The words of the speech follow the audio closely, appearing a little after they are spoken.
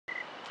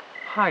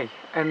Hi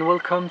and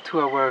welcome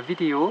to our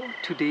video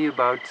today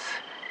about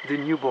the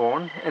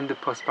newborn and the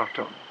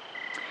postpartum.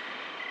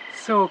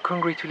 So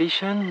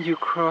congratulations, you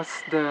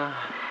crossed the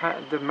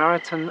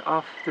marathon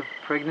of the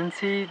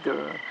pregnancy,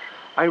 the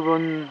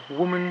Iron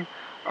Woman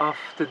of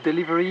the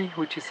delivery,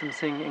 which is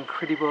something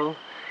incredible,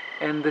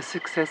 and the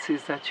success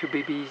is that your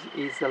baby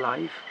is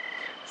alive.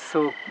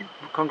 So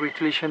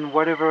congratulations,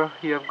 whatever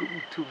you have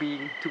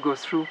to go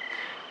through,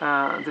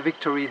 the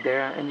victory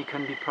there, and you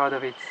can be proud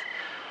of it.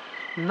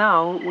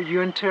 Now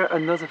you enter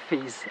another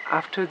phase.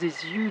 After this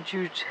huge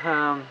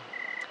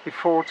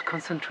effort,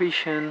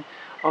 concentration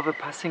of a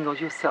passing of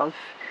yourself,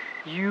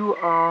 you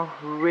are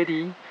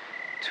ready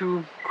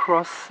to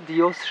cross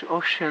the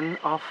ocean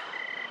of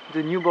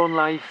the newborn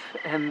life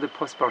and the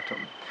postpartum.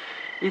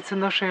 It's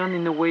an ocean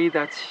in a way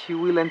that you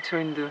will enter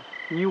in the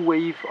new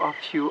wave of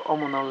your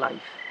hormonal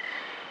life.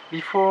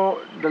 Before,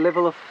 the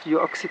level of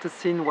your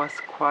oxytocin was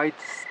quite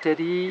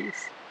steady,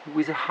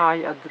 with a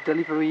high at the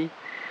delivery.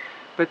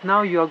 But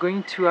now you are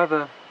going to have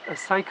a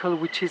cycle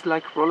which is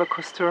like roller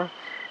coaster,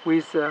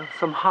 with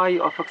some high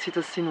of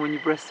oxytocin when you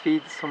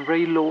breastfeed, some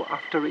very low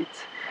after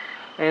it,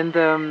 and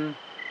the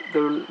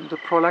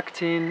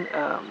prolactin,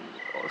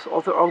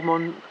 other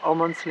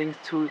hormones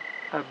linked to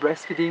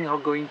breastfeeding are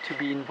going to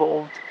be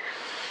involved.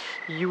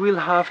 You will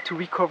have to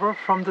recover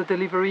from the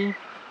delivery.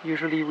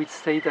 Usually we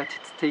say that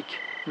it takes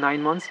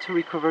 9 months to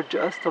recover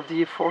just of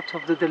the effort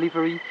of the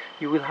delivery.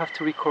 You will have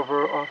to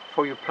recover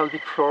for your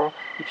pelvic floor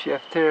if you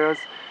have tears,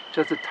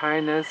 just the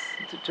tiredness,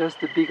 just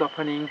the big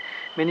opening,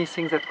 many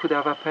things that could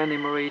have happened,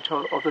 hemorrhage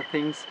or other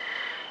things.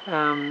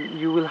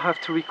 You will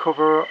have to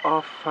recover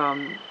of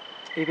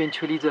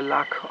eventually the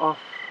lack of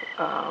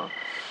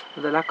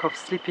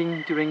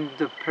sleeping during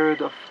the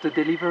period of the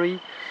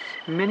delivery.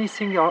 Many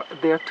things are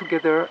there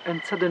together,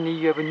 and suddenly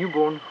you have a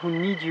newborn who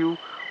needs you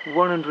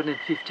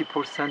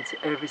 150%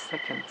 every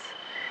second.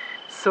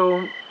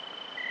 So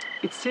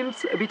it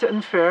seems a bit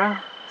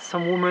unfair.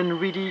 Some women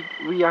really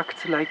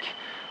react like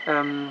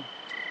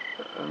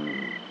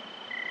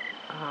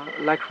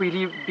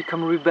really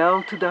become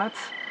rebel to that.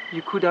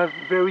 You could have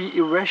very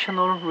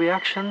irrational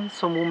reaction.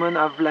 Some women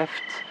have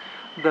left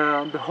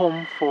the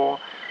home for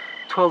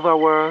 12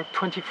 hours,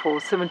 24,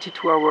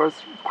 72 hours,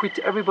 quit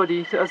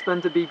everybody, the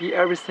husband, the baby,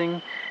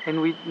 everything,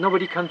 and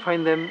nobody can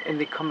find them, and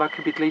they come back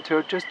a bit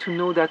later, just to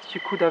know that you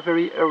could have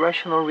very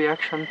irrational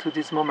reaction to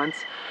these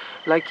moments.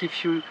 Like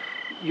if you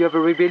have a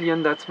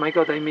rebellion that, my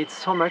God, I made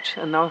so much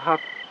and now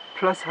have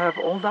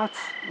all that,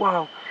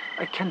 wow,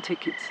 I can't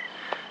take it.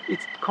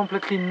 It's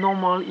completely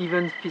normal,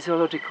 even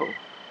physiological.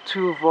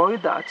 To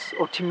avoid that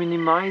or to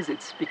minimize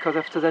it, because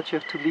after that you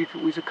have to live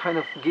with a kind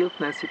of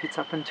guiltness if it's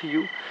happened to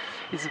you,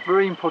 it's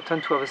very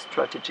important to have a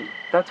strategy.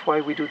 That's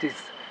why we do this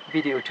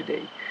video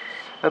today.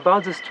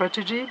 About the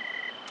strategy,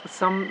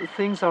 some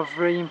things are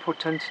very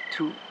important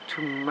to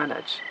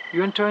manage.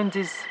 You enter in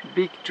this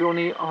big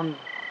journey on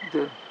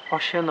the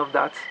ocean of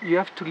that. You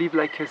have to live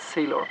like a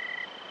sailor.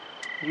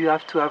 You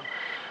have to have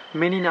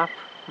many naps,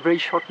 very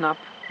short nap,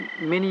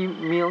 many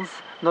meals,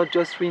 not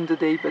just 3 in the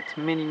day, but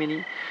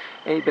many.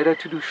 Better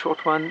to do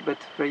short one, but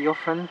very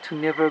often, to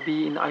never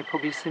be in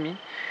hypoglycemia.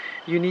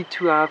 You need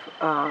to have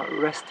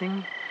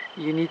resting.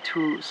 You need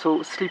to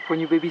sleep when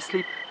your baby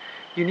sleep.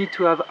 You need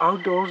to have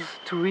outdoors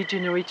to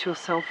regenerate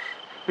yourself,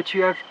 but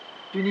you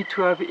need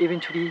to have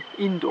eventually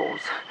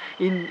indoors,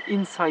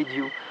 inside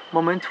you,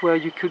 moment where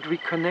you could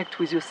reconnect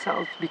with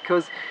yourself,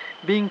 because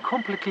being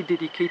completely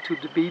dedicated to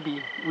the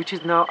baby, which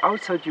is now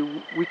outside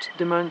you,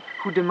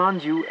 who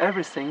demand you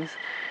everything,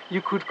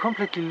 you could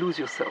completely lose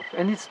yourself.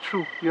 And it's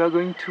true, you are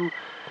going to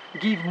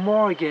give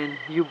more again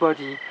your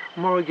body,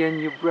 more again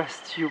your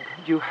breast,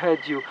 your head,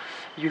 your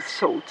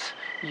thoughts,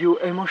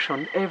 your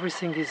emotion.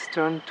 Everything is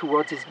turned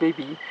towards this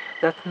baby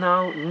that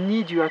now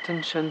need your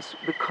attention,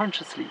 but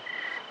consciously.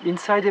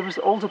 Inside,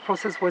 all the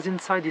process was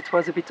inside, it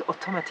was a bit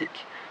automatic.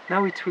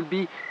 Now it will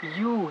be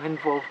you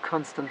involved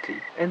constantly,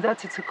 and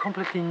it's a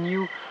completely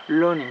new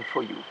learning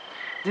for you.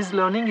 This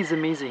learning is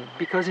amazing,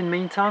 because in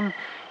meantime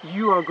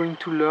you are going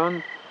to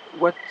learn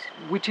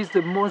which is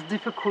the most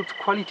difficult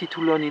quality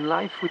to learn in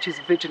life, which is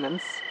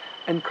vigilance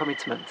and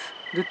commitment.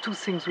 The two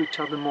things which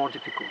are the more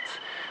difficult.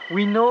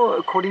 We know,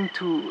 according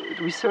to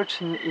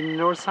research in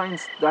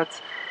neuroscience,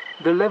 that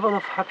the level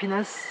of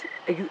happiness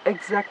is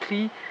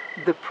exactly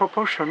the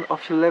proportion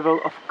of your level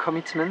of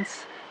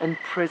commitments and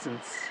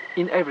presence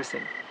in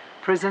everything.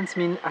 Presence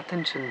means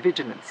attention,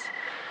 vigilance.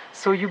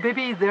 So your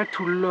baby is there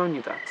to learn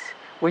you that.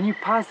 When you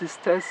pass this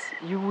test,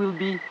 you will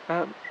be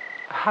a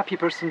happy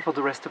person for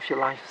the rest of your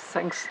life,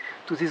 thanks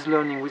to this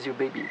learning with your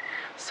baby.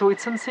 So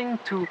it's something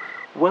to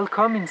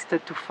welcome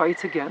instead to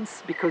fight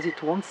against, because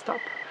it won't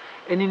stop.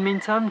 And in the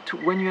meantime,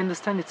 when you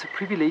understand it's a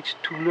privilege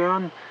to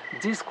learn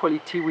this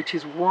quality, which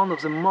is one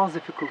of the most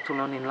difficult to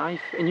learn in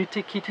life, and you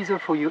take it either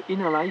for your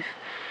inner life,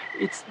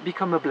 it's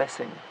become a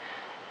blessing.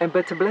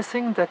 But a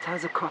blessing that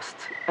has a cost.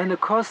 And a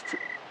cost,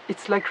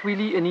 it's like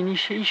really an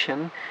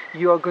initiation.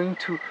 You are going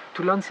to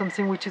learn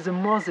something which is the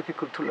most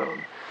difficult to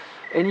learn.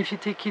 And if you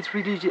take it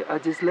really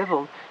at this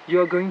level,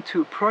 you are going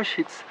to approach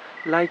it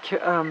like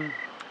an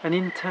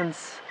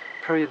intense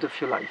period of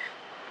your life.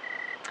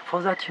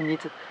 For that you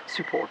need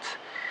support.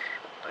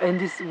 And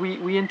this,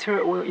 we enter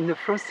in the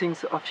first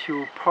things of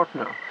your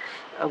partner.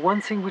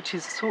 One thing which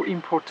is so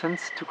important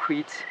to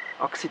create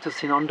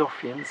oxytocin,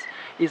 endorphins,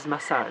 is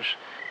massage.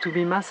 To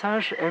be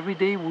massaged every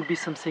day would be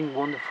something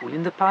wonderful.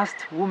 In the past,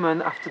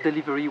 women after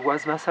delivery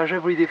was massaged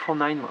every day for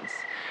 9 months.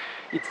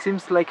 It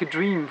seems like a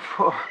dream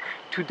for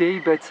today,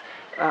 but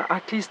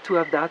at least to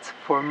have that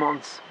for a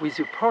month with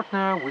your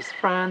partner, with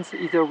friends,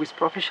 either with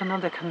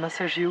professionals that can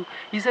massage you,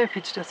 either if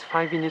it's just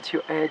 5 minutes,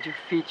 your head, your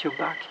feet, your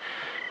back,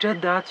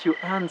 just that, your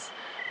hands.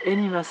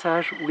 Any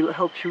massage will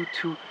help you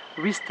to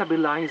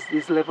restabilize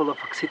this level of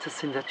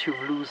oxytocin that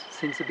you've lost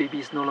since the baby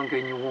is no longer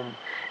in your womb,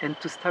 and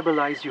to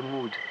stabilize your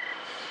mood.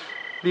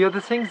 The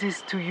other thing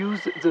is to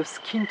use the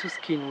skin to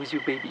skin with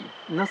your baby.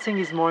 Nothing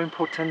is more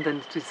important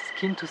than the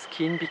skin to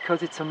skin,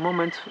 because it's a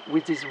moment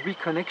with this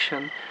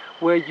reconnection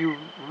where you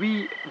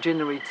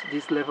regenerate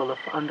this level of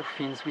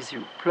endorphins with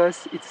you.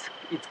 Plus,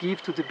 it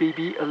gives to the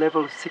baby a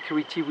level of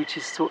security which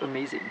is so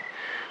amazing.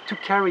 To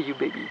carry your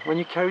baby. When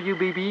you carry your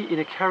baby in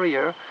a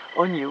carrier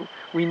on you,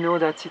 we know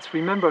that it's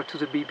remembered to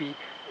the baby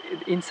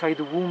inside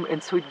the womb,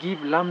 and so it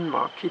gives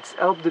landmark. It's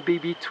helped the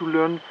baby to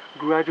learn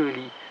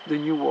gradually the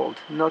new world,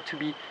 not to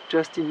be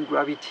just in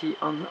gravity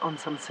on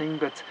something,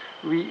 but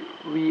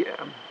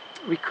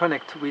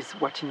reconnect with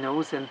what he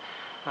knows, and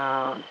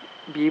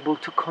be able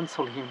to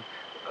console him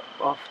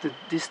of the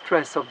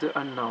distress of the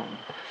unknown.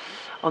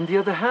 On the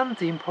other hand,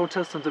 the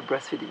importance of the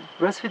breastfeeding.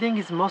 Breastfeeding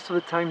is most of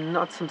the time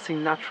not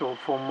something natural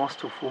for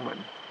most of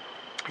women.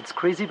 It's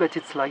crazy, but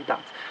it's like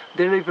that.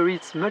 Delivery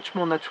is much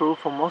more natural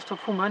for most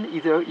of women,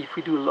 either if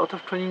we do a lot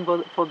of training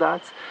for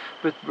that,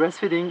 but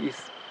breastfeeding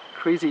is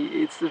crazy.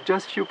 It's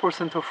just few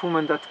 % of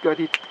women that got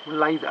it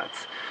like that.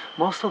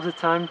 Most of the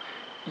time,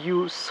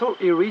 you're so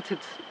irritated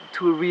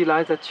to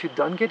realize that you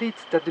don't get it,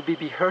 that the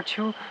baby hurt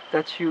you,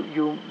 that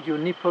your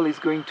nipple is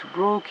going to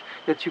broke,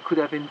 that you could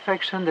have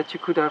infection, that you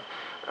could have,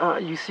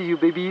 you see your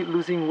baby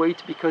losing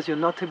weight because you're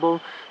not able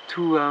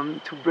to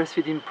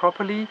breastfeed him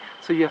properly,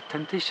 so you have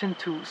temptation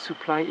to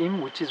supply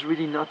him, which is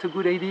really not a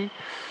good idea.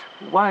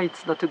 Why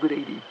it's not a good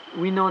idea?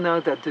 We know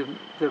now that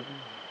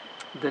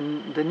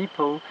the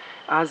nipple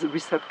has a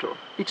receptor.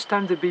 Each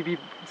time the baby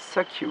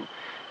sucks you,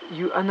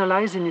 you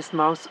analyze in his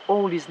mouth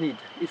all his needs.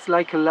 It's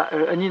like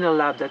an inner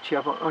lab that you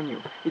have on you.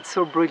 It's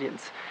so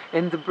brilliant.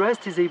 And the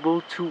breast is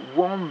able to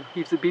warm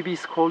if the baby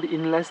is cold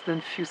in less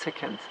than few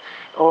seconds,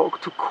 or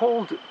to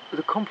cold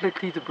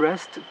completely the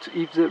breast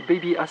if the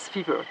baby has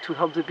fever, to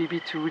help the baby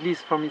to release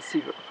from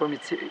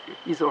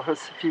his or her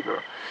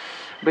fever.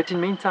 But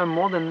in the meantime,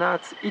 more than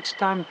that, each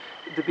time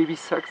the baby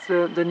sucks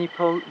the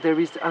nipple, there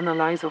is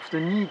analysis of the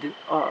need,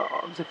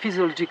 the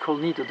physiological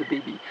need of the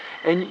baby.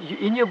 And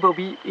in your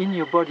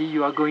body,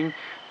 you are going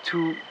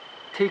to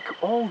take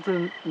all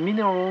the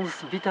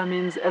minerals,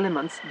 vitamins,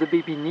 elements the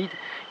baby needs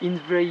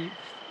in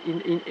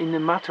a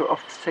matter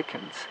of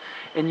seconds.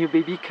 And your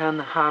baby can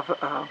have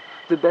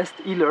the best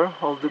healer,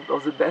 or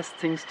the best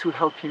things to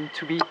help him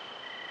to be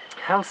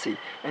healthy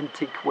and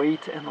take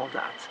weight and all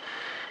that.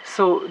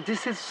 So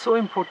this is so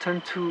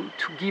important to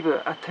give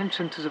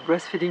attention to the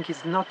breastfeeding.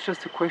 It's not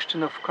just a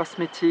question of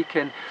cosmetic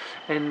and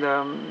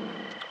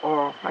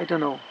or I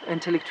don't know,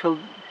 intellectual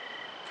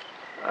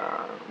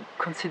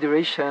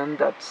consideration,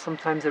 that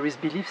sometimes there is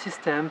belief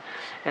system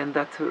and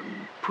that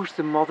push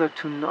the mother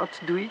to not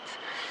do it.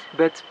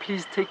 But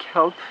please take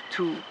help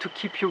to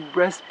keep your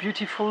breast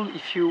beautiful.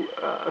 If you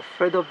are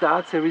afraid of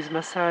that, there is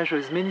massage, there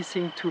is many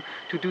things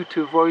to do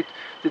to avoid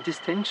the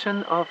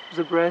distension of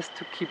the breast,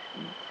 to keep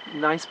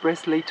nice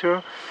breast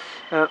later.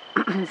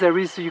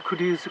 You could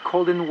use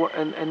cold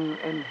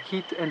and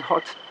heat and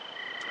hot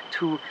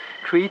to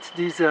create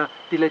this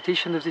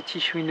dilatation of the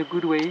tissue in a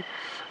good way.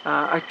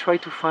 I try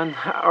to find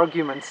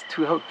arguments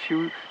to help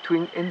you,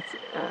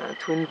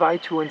 to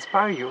invite you,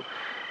 inspire you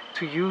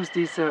to use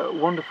these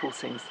wonderful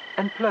things.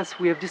 And plus,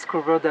 we have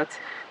discovered that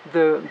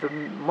the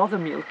mother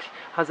milk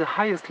has the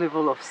highest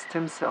level of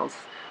stem cells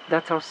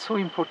that are so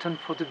important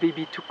for the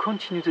baby to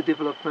continue the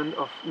development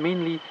of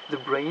mainly the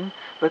brain,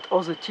 but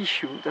also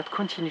tissue that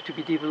continue to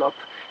be developed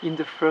in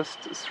the first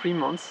 3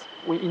 months,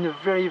 in a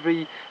very,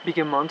 very big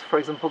amount. For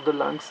example, the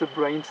lungs, the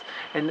brains,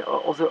 and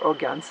other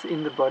organs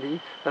in the body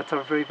that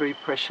are very, very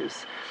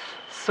precious.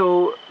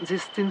 So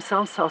these stem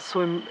cells are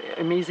so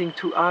amazing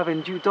to have,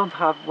 and you don't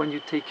have when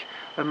you take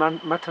a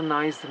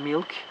maternized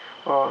milk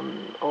or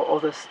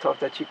other stuff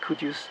that you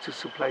could use to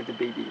supply the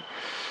baby.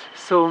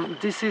 So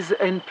this is,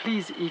 and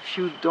please, if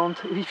you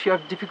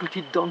have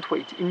difficulty, don't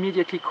wait.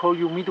 Immediately call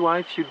your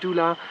midwife, your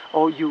doula,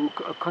 or your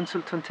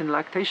consultant in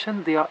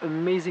lactation. They are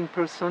amazing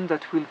person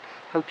that will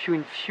help you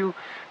in few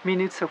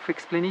minutes of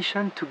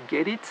explanation to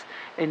get it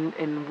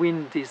and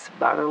win this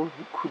battle.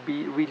 Could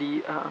be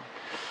really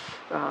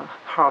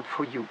hard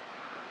for you.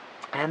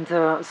 And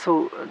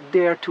so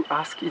dare to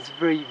ask is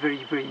very,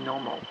 very, very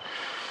normal.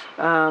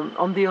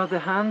 On the other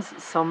hand,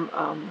 some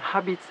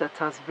habits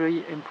that are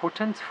very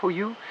important for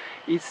you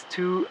is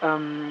to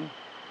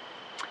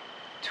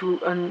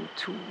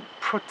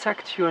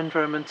protect your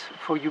environment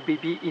for your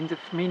baby in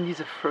mainly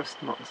the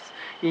first months.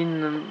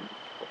 In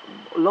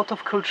a lot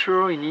of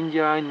culture in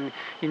India and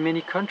in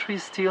many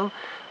countries still,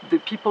 the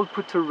people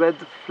put a red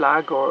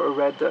flag or a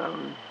red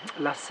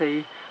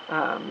lacet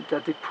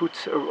that they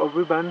put, a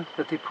ribbon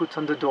that they put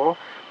on the door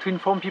to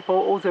inform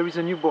people, oh, there is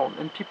a newborn,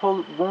 and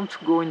people won't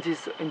go in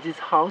this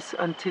house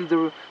until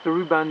the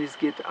ribbon is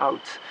get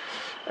out.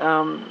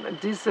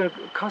 This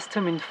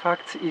custom, in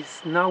fact,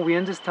 is now we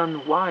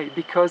understand why,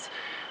 because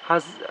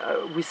as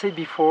we said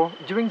before,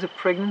 during the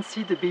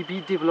pregnancy the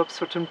baby develops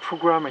certain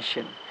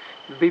programmation.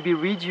 The baby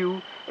reads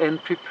you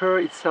and prepare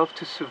itself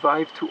to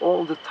survive to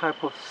all the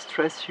type of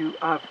stress you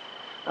have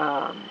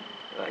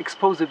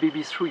expose the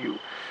baby through you.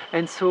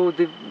 And so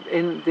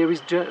there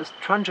is just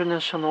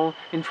transgenerational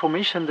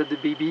information that the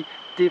baby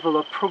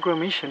develop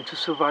programmation to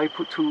survive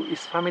to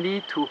his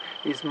family, to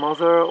his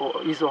mother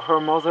or his or her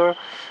mother,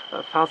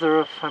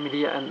 father,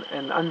 family and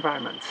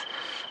environment.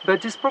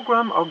 But these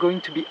programs are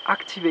going to be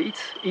activated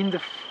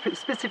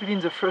specifically in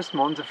the first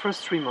month, the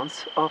first 3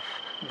 months of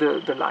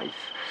the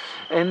life.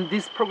 And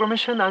this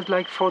programmation is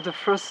like for the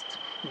first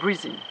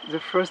breathing, the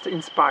first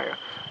inspire.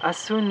 As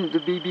soon the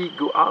baby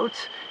go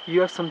out,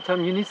 you have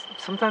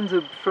sometimes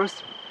the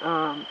first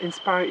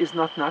inspire is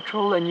not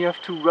natural, and you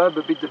have to rub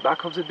a bit the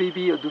back of the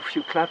baby or do a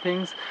few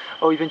clappings,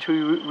 or eventually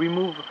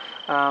remove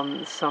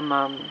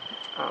some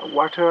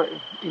water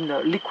in the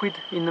liquid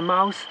in the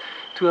mouth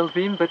to help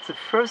him. But the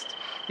first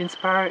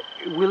inspire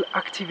will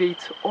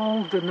activate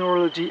all the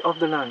neurology of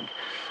the lung.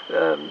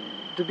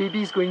 The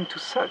baby is going to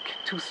suck,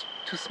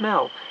 to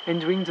smell, and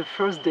during the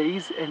first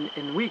days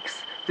and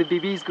weeks, the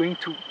baby is going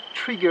to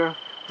trigger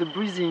the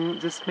breathing,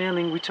 the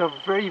smelling, which are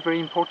very, very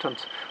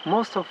important.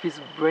 Most of his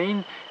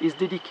brain is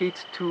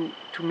dedicated to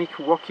make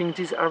working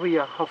this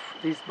area of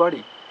his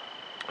body.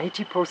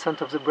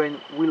 80% of the brain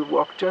will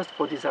work just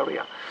for this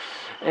area.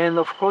 And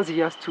of course he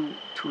has to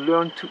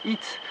learn to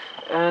eat.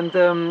 And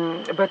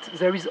but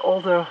there is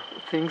other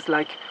things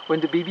like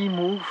when the baby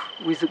moves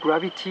with the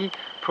gravity,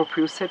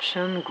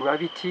 proprioception,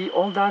 gravity,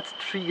 all that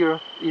trigger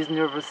his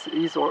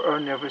or her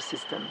nervous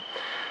system.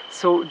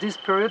 So this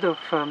period of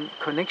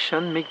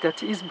connection make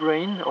that his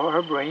brain or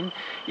her brain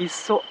is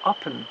so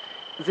open.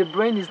 The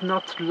brain is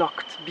not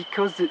locked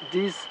because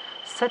this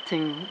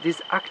setting,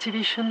 this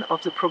activation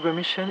of the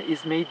programmation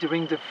is made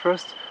during the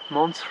first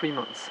month, 3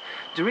 months.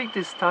 During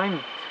this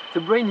time, the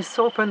brain is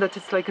so open that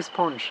it's like a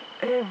sponge.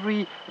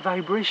 Every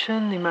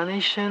vibration,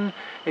 emanation,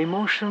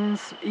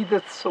 emotions, either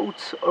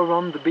thoughts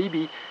around the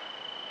baby,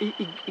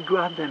 it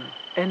grabs them.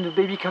 And the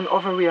baby can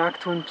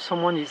overreact when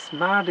someone is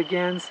mad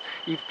against,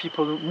 if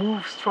people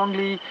move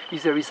strongly,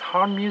 if there is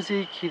hard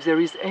music, if there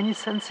is any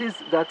senses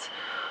that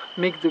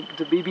make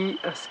the baby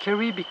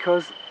scary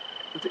because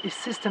his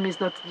system is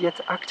not yet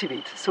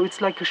activated. So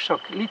it's like a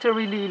shock,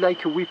 literally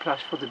like a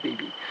whiplash for the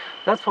baby.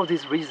 That's for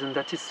this reason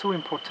that it's so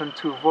important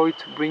to avoid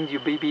to bring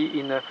your baby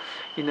in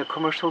a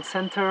commercial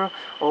center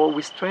or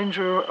with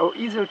stranger, or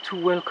either to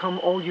welcome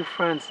all your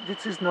friends.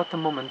 This is not the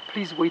moment.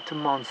 Please wait a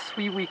month,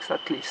 3 weeks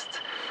at least.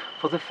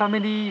 For the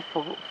family,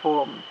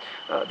 for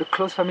the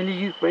close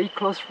family, very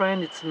close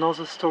friend, it's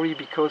another story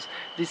because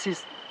this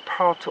is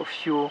part of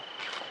your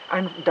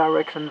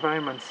direct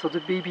environment. So the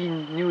baby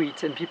knew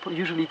it, and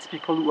usually it's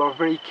people who are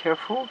very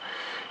careful.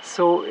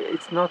 So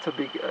it's not a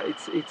big.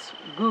 It's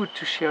good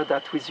to share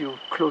that with your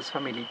close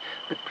family.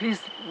 But please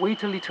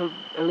wait a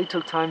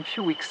little time,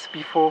 few weeks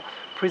before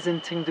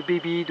presenting the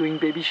baby, doing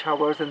baby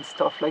showers and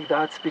stuff like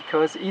that.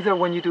 Because either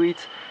when you do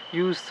it,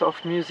 use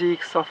soft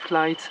music, soft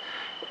light.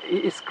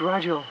 It's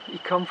gradual. He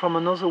comes from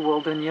another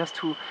world and he has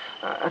to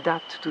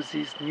adapt to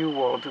this new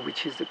world,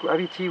 which is the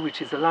gravity,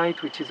 which is the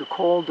light, which is the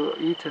cold, the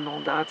heat and all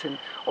that, and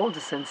all the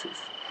senses.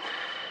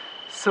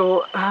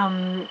 So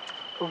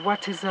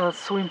what is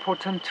so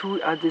important too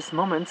at this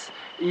moment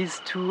is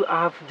to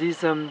have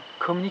this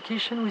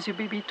communication with your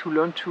baby, to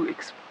learn to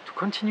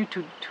continue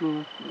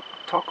to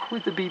talk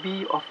with the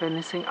baby if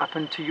anything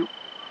happened to you.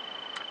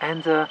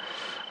 And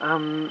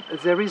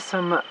there is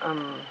some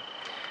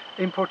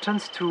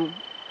importance to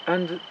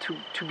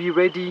be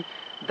ready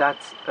that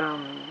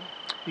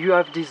you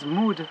have this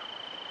mood,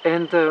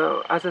 and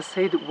as I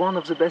said, one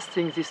of the best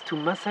things is to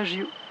massage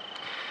you,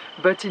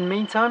 but in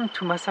meantime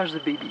to massage the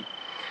baby.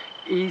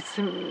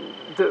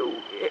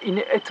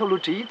 In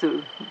etology,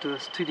 the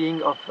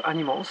studying of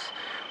animals,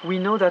 we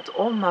know that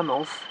all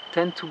mammals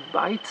tend to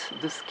bite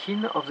the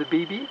skin of the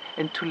baby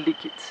and to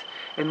lick it.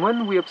 And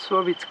when we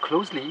observe it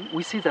closely,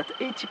 we see that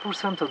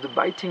 80% of the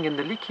biting and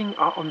the licking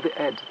are on the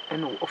head.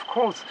 And of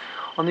course,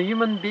 on a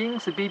human being,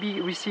 the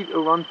baby receives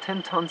around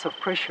 10 tons of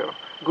pressure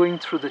going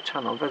through the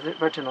channel,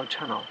 vaginal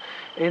channel,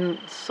 and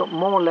so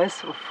more or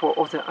less for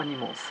other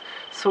animals.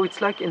 So it's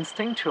like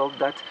instinctual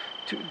that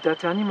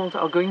animals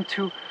are going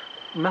to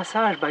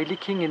massage by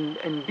licking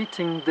and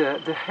beating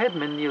the head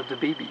mainly of the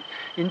baby.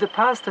 In the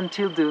past,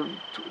 until at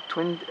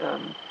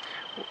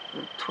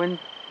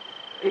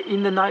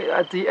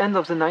the end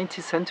of the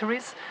 19th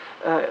centuries,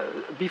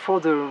 before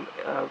the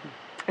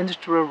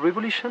Industrial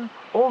Revolution,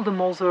 all the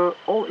mother,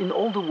 in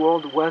all the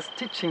world, was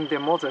teaching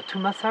their mother to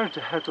massage the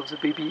head of the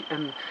baby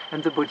and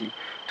the body.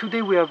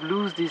 Today we have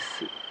lost this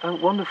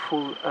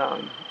wonderful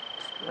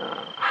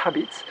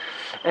habits.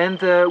 And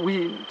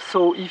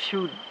so if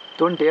you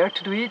don't dare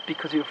to do it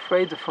because you're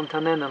afraid the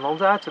fontanelle and all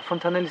that, the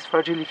fontanelle is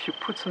fragile if you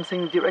put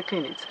something directly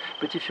in it.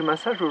 But if you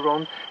massage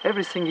around,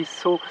 everything is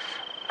so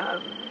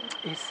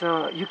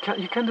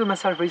you can do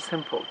massage very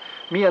simple.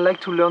 Me, I like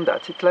to learn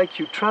that. It's like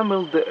you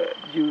tremble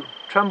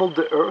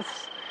the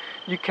earth.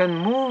 You can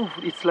move.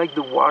 It's like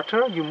the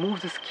water. You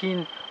move the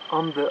skin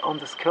on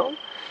the skull.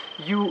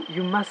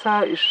 You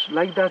massage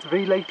like that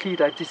very lightly,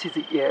 like this is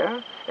the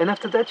air. And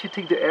after that, you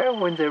take the air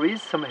when there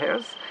is some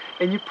hairs,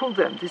 and you pull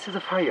them. This is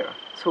a fire.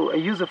 So I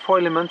use the 4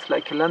 elements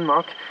like a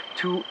landmark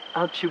to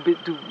help you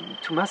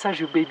to massage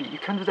your baby. You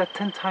can do that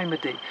 10 times a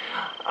day.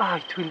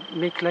 It will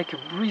make like a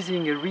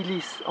breathing, a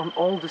release on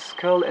all the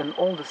skull and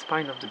all the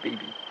spine of the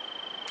baby.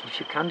 If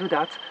you can do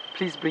that,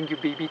 please bring your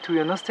baby to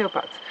an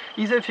osteopath.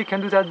 Either if you can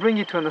do that, bring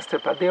it to an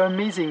osteopath. They are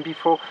amazing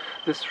before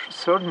the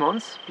 3rd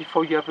month,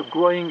 before you have a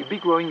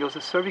big growing of the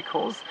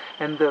cervicals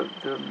and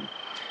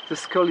the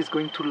skull is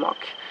going to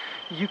lock.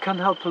 You can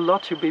help a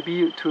lot your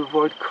baby to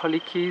avoid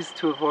colics,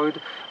 to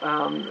avoid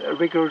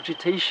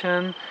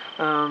regurgitation,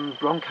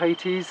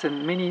 bronchitis,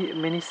 and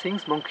many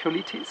things,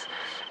 bronchiolitis.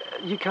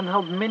 You can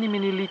help many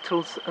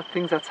little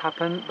things that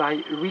happen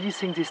by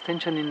releasing this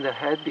tension in the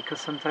head,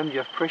 because sometimes you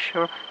have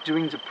pressure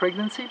during the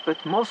pregnancy,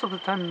 but most of the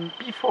time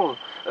before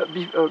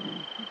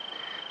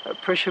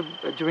pressure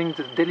during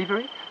the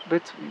delivery,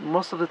 but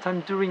most of the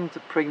time during the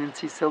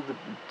pregnancy. So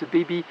the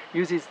baby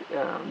uses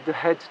the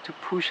head to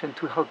push and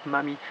to help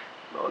mommy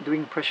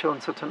doing pressure on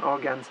certain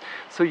organs.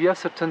 So you have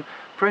certain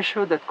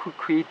pressure that could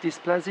create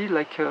dysplasia,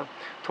 like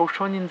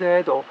torsion in the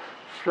head or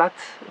flat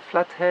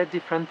head,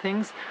 different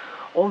things.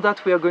 All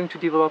that we are going to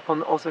develop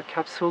on other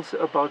capsules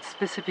about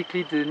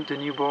specifically the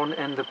newborn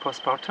and the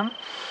postpartum.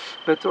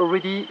 But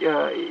already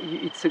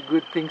it's a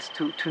good thing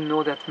to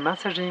know that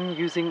massaging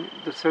using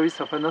the service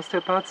of an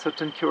osteopath,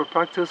 certain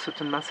chiropractors,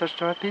 certain massage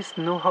therapists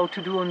know how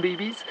to do on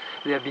babies.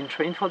 They have been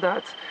trained for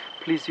that.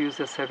 Please use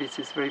their service,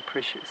 it's very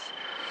precious.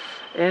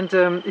 And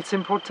it's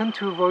important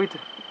to avoid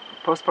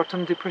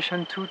postpartum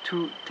depression too,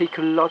 to take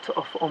a lot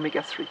of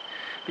omega-3,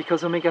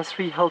 because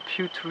omega-3 help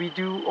you to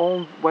redo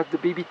all what the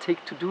baby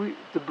takes to do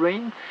the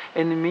brain.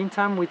 And in the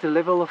meantime, with the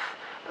level of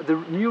the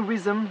new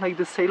rhythm, like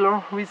the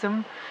sailor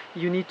rhythm,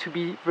 you need to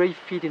be very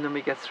fit in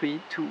omega-3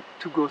 to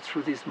go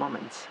through these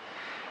moments.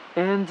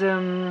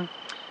 And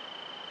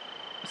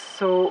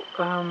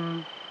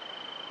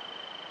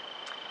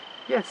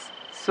yes,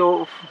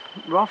 so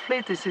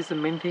roughly this is the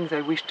main things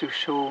I wish to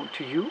show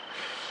to you.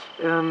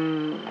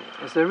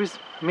 There is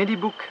many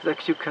books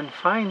that you can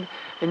find,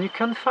 and you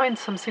can find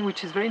something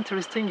which is very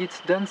interesting.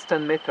 It's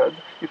Dunstan method.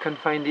 You can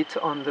find it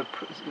on the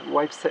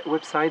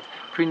website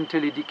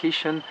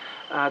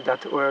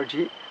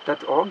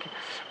prenataleducation.org,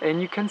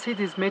 and you can see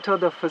this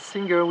method of a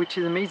singer, which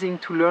is amazing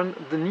to learn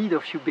the need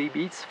of your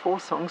baby. It's 4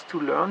 songs to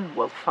learn,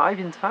 well 5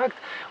 in fact,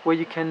 where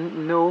you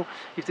can know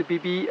if the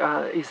baby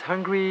is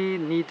hungry,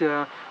 need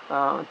to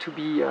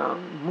be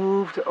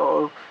moved,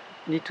 or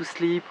need to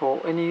sleep, or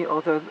any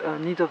other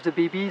need of the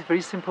baby. It's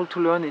very simple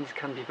to learn, and it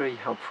can be very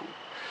helpful.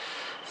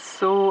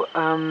 So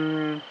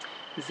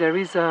there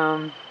is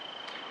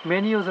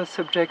many other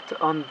subjects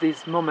on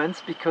these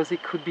moments, because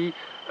it could be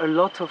a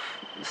lot of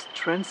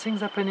strange things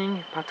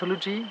happening,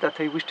 pathology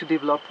that I wish to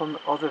develop on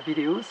other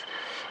videos.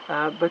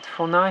 But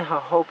for now, I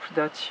hope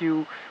that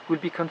you will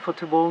be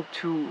comfortable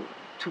to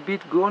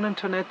go on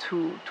internet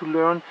to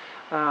learn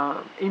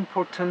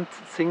important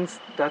things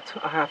that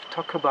I have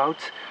talked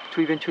about,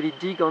 to eventually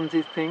dig on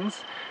these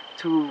things,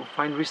 to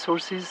find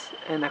resources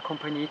and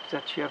accompany it,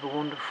 that you have a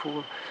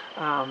wonderful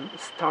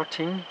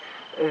starting,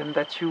 and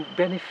that you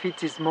benefit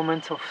this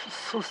moment of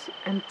so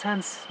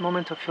intense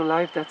moment of your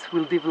life that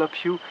will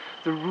develop you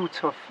the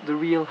root of the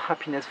real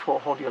happiness for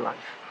all your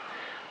life.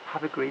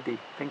 Have a great day.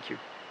 Thank you.